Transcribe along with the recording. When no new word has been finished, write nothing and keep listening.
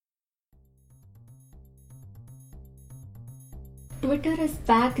Twitter is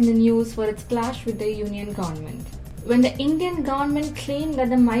back in the news for its clash with the union government. When the Indian government claimed that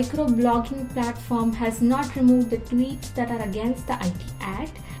the microblogging platform has not removed the tweets that are against the IT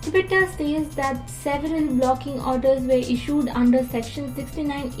Act, Twitter says that several blocking orders were issued under Section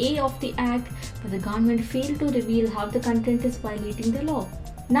 69A of the Act, but the government failed to reveal how the content is violating the law.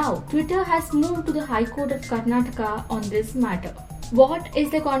 Now, Twitter has moved to the High Court of Karnataka on this matter. What is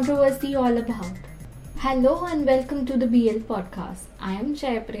the controversy all about? Hello and welcome to the BL podcast. I am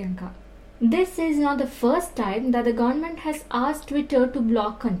Jaya Priyanka. This is not the first time that the government has asked Twitter to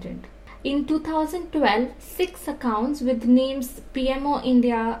block content. In 2012, 6 accounts with names PMO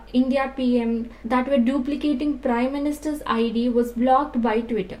India, India PM that were duplicating Prime Minister's ID was blocked by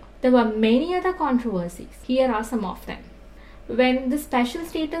Twitter. There were many other controversies. Here are some of them. When the special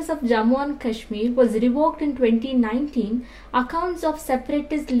status of Jammu and Kashmir was revoked in 2019, accounts of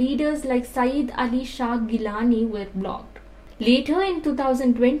separatist leaders like Saeed Ali Shah Gilani were blocked. Later in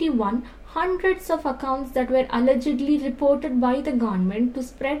 2021, hundreds of accounts that were allegedly reported by the government to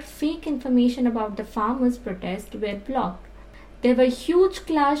spread fake information about the farmers' protest were blocked. There was a huge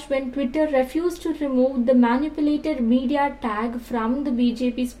clash when Twitter refused to remove the manipulated media tag from the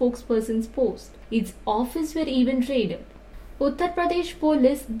BJP spokesperson's post. Its office were even raided. Uttar Pradesh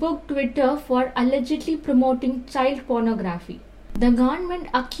police booked Twitter for allegedly promoting child pornography. The government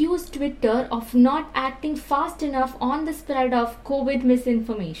accused Twitter of not acting fast enough on the spread of COVID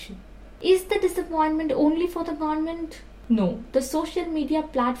misinformation. Is the disappointment only for the government? No, the social media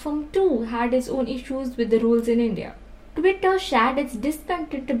platform too had its own issues with the rules in India. Twitter shared its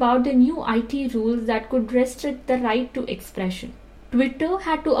discontent about the new IT rules that could restrict the right to expression. Twitter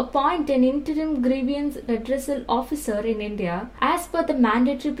had to appoint an interim grievance redressal officer in India as per the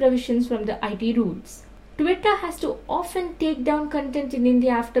mandatory provisions from the IT rules. Twitter has to often take down content in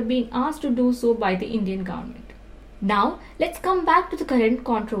India after being asked to do so by the Indian government. Now, let's come back to the current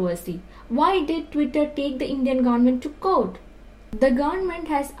controversy. Why did Twitter take the Indian government to court? The government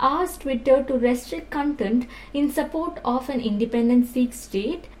has asked Twitter to restrict content in support of an independent Sikh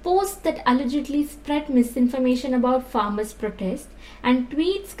state, posts that allegedly spread misinformation about farmers' protest, and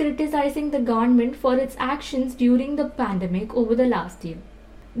tweets criticizing the government for its actions during the pandemic over the last year.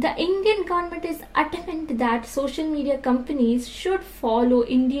 The Indian government is adamant that social media companies should follow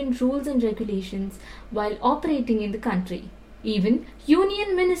Indian rules and regulations while operating in the country. Even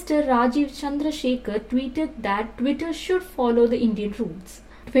Union Minister Rajiv Chandrasekhar tweeted that Twitter should follow the Indian rules.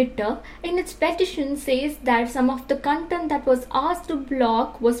 Twitter, in its petition, says that some of the content that was asked to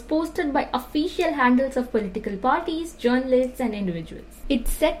block was posted by official handles of political parties, journalists, and individuals. It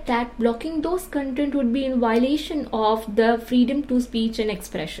said that blocking those content would be in violation of the freedom to speech and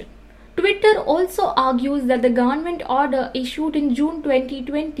expression. Twitter also argues that the government order issued in June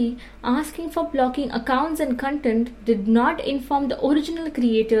 2020 asking for blocking accounts and content did not inform the original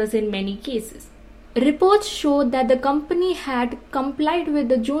creators in many cases. Reports showed that the company had complied with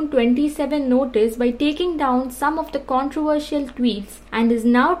the June 27 notice by taking down some of the controversial tweets and is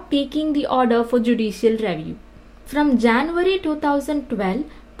now taking the order for judicial review. From January 2012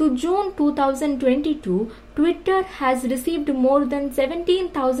 to June 2022, Twitter has received more than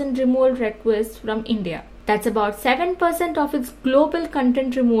 17,000 removal requests from India. That's about 7% of its global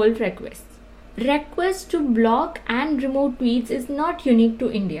content removal requests. Requests to block and remove tweets is not unique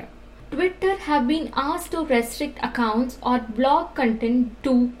to India. Twitter have been asked to restrict accounts or block content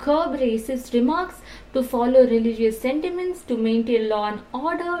to curb racist remarks, to follow religious sentiments, to maintain law and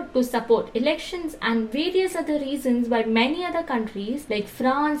order, to support elections, and various other reasons by many other countries like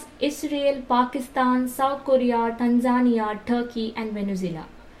France, Israel, Pakistan, South Korea, Tanzania, Turkey, and Venezuela.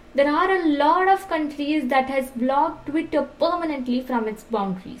 There are a lot of countries that has blocked Twitter permanently from its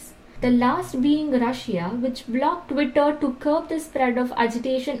boundaries. The last being Russia, which blocked Twitter to curb the spread of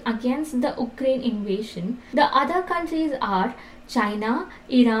agitation against the Ukraine invasion. The other countries are China,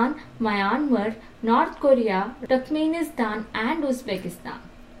 Iran, Myanmar, North Korea, Turkmenistan, and Uzbekistan.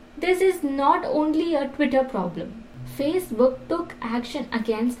 This is not only a Twitter problem. Facebook took action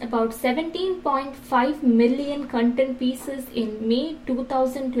against about 17.5 million content pieces in May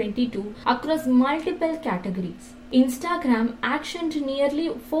 2022 across multiple categories. Instagram actioned nearly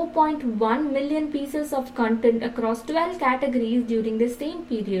 4.1 million pieces of content across 12 categories during the same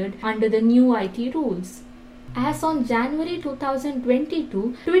period under the new IT rules. As on January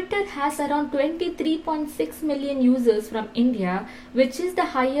 2022, Twitter has around 23.6 million users from India, which is the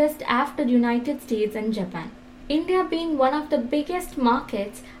highest after United States and Japan. India being one of the biggest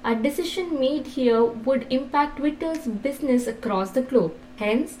markets, a decision made here would impact Twitter's business across the globe.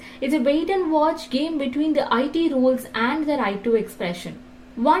 Hence, it's a wait and watch game between the IT rules and the right to expression.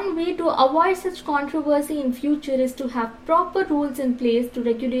 One way to avoid such controversy in future is to have proper rules in place to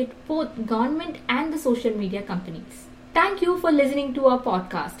regulate both government and the social media companies. Thank you for listening to our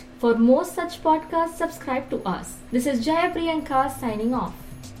podcast. For more such podcasts, subscribe to us. This is Jaya Priyanka signing off.